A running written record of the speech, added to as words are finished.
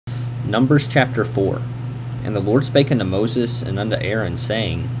Numbers chapter 4. And the Lord spake unto Moses and unto Aaron,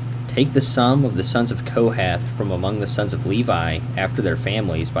 saying, Take the sum of the sons of Kohath from among the sons of Levi after their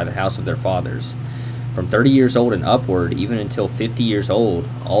families by the house of their fathers, from 30 years old and upward, even until 50 years old,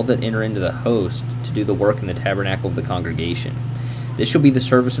 all that enter into the host to do the work in the tabernacle of the congregation. This shall be the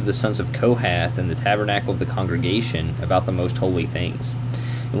service of the sons of Kohath in the tabernacle of the congregation about the most holy things.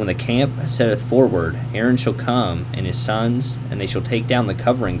 And when the camp setteth forward, Aaron shall come, and his sons, and they shall take down the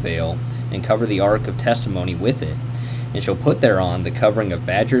covering veil, and cover the ark of testimony with it, and shall put thereon the covering of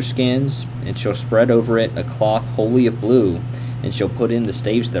badger skins, and shall spread over it a cloth wholly of blue, and shall put in the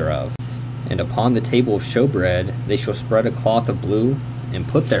staves thereof. And upon the table of showbread they shall spread a cloth of blue, and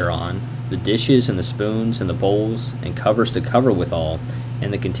put thereon the dishes and the spoons and the bowls, and covers to cover withal,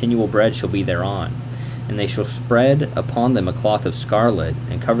 and the continual bread shall be thereon. And they shall spread upon them a cloth of scarlet,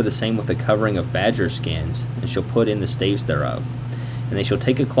 and cover the same with a covering of badger skins, and shall put in the staves thereof. And they shall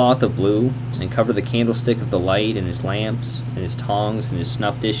take a cloth of blue, and cover the candlestick of the light, and his lamps, and his tongs, and his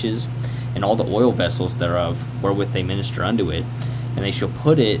snuff dishes, and all the oil vessels thereof, wherewith they minister unto it. And they shall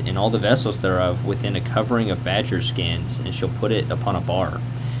put it in all the vessels thereof within a covering of badger skins, and shall put it upon a bar.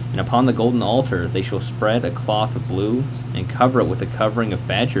 And upon the golden altar they shall spread a cloth of blue, and cover it with a covering of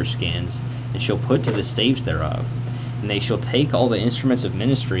badger skins, and shall put to the staves thereof. And they shall take all the instruments of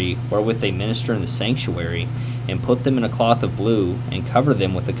ministry wherewith they minister in the sanctuary, and put them in a cloth of blue, and cover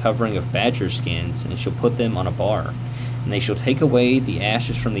them with a covering of badger skins, and shall put them on a bar. And they shall take away the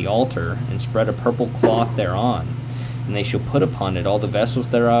ashes from the altar, and spread a purple cloth thereon. And they shall put upon it all the vessels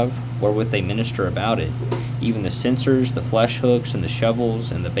thereof, wherewith they minister about it, even the censers, the flesh hooks, and the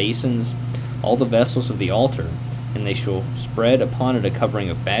shovels, and the basins, all the vessels of the altar. And they shall spread upon it a covering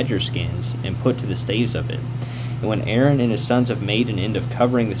of badger skins, and put to the staves of it. And when Aaron and his sons have made an end of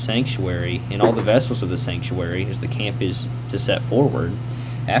covering the sanctuary, and all the vessels of the sanctuary, as the camp is to set forward,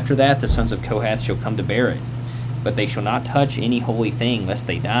 after that the sons of Kohath shall come to bear it. But they shall not touch any holy thing, lest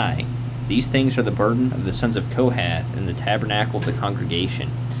they die. These things are the burden of the sons of Kohath in the tabernacle of the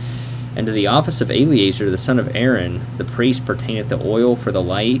congregation. And to the office of Eleazar the son of Aaron, the priest, pertaineth the oil for the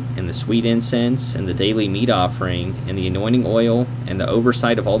light, and the sweet incense, and the daily meat offering, and the anointing oil, and the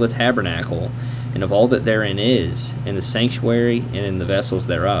oversight of all the tabernacle, and of all that therein is, in the sanctuary, and in the vessels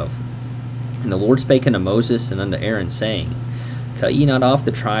thereof. And the Lord spake unto Moses and unto Aaron, saying, Cut ye not off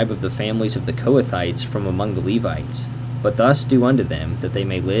the tribe of the families of the Kohathites from among the Levites, but thus do unto them, that they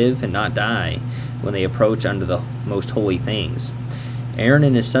may live and not die, when they approach unto the most holy things. Aaron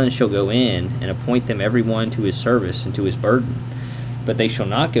and his sons shall go in, and appoint them every one to his service and to his burden. But they shall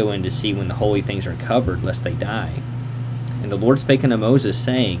not go in to see when the holy things are covered, lest they die. And the Lord spake unto Moses,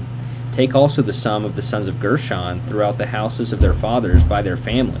 saying, Take also the sum of the sons of Gershon throughout the houses of their fathers by their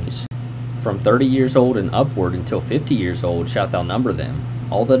families. From 30 years old and upward until 50 years old shalt thou number them,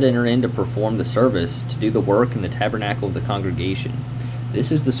 all that enter in to perform the service, to do the work in the tabernacle of the congregation.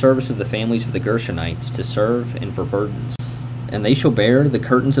 This is the service of the families of the Gershonites, to serve and for burdens. And they shall bear the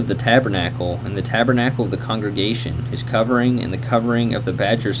curtains of the tabernacle, and the tabernacle of the congregation, his covering, and the covering of the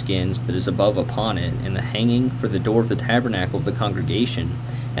badger skins that is above upon it, and the hanging for the door of the tabernacle of the congregation,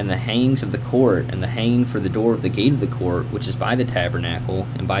 and the hangings of the court, and the hanging for the door of the gate of the court, which is by the tabernacle,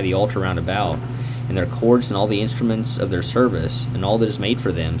 and by the altar round about, and their cords and all the instruments of their service, and all that is made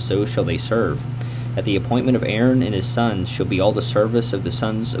for them, so shall they serve. At the appointment of Aaron and his sons shall be all the service of the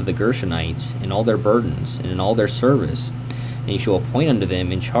sons of the Gershonites, in all their burdens, and in all their service, and he shall appoint unto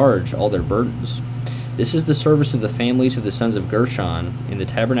them in charge all their burdens. This is the service of the families of the sons of Gershon in the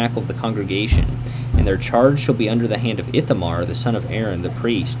tabernacle of the congregation, and their charge shall be under the hand of Ithamar the son of Aaron the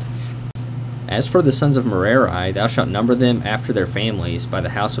priest. As for the sons of Merari, thou shalt number them after their families by the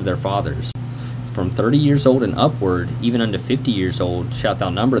house of their fathers. From 30 years old and upward, even unto 50 years old, shalt thou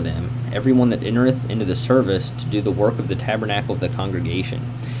number them, every one that entereth into the service to do the work of the tabernacle of the congregation.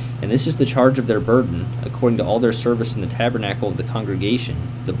 And this is the charge of their burden, according to all their service in the tabernacle of the congregation,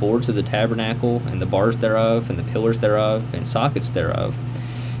 the boards of the tabernacle, and the bars thereof, and the pillars thereof, and sockets thereof,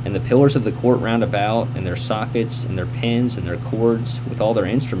 and the pillars of the court round about, and their sockets, and their pins, and their cords, with all their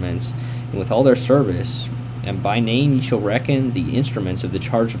instruments, and with all their service. And by name ye shall reckon the instruments of the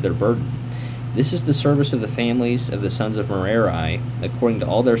charge of their burden. This is the service of the families of the sons of Merari, according to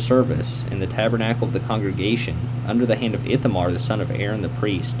all their service, in the tabernacle of the congregation, under the hand of Ithamar the son of Aaron the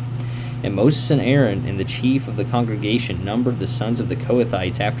priest. And Moses and Aaron and the chief of the congregation numbered the sons of the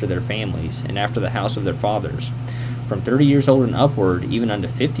Kohathites after their families, and after the house of their fathers. From 30 years old and upward, even unto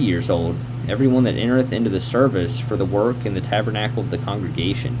 50 years old, every one that entereth into the service for the work in the tabernacle of the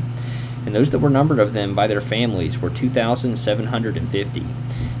congregation. And those that were numbered of them by their families were 2,750.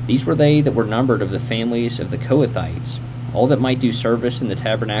 These were they that were numbered of the families of the Kohathites. all that might do service in the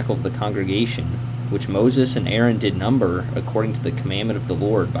tabernacle of the congregation, which Moses and Aaron did number according to the commandment of the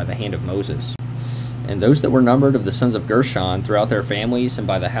Lord by the hand of Moses. And those that were numbered of the sons of Gershon throughout their families and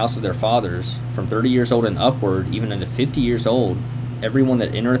by the house of their fathers, from 30 years old and upward, even unto 50 years old, every one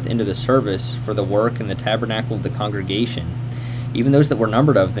that entereth into the service for the work in the tabernacle of the congregation, even those that were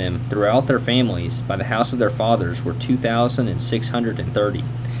numbered of them throughout their families by the house of their fathers, were 2,630.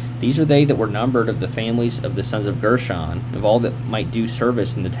 These are they that were numbered of the families of the sons of Gershon, of all that might do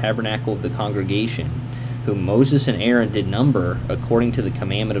service in the tabernacle of the congregation, whom Moses and Aaron did number according to the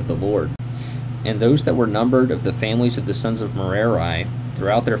commandment of the Lord. And those that were numbered of the families of the sons of Merari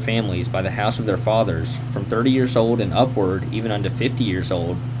throughout their families by the house of their fathers, from 30 years old and upward, even unto 50 years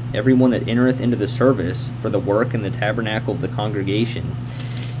old, every one that entereth into the service for the work in the tabernacle of the congregation,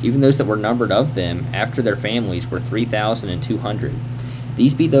 even those that were numbered of them after their families, were 3,200.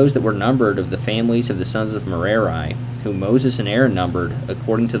 These be those that were numbered of the families of the sons of Merari, whom Moses and Aaron numbered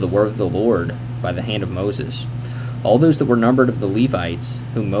according to the word of the Lord by the hand of Moses. All those that were numbered of the Levites,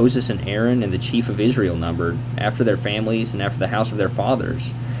 whom Moses and Aaron and the chief of Israel numbered, after their families and after the house of their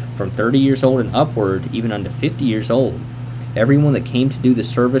fathers, from 30 years old and upward, even unto 50 years old, every one that came to do the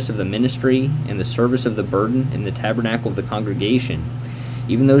service of the ministry and the service of the burden in the tabernacle of the congregation,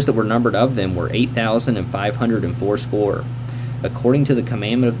 even those that were numbered of them were 8,580. According to the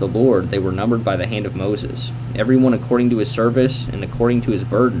commandment of the Lord, they were numbered by the hand of Moses, every one according to his service and according to his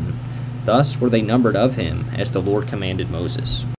burden. Thus were they numbered of him, as the Lord commanded Moses.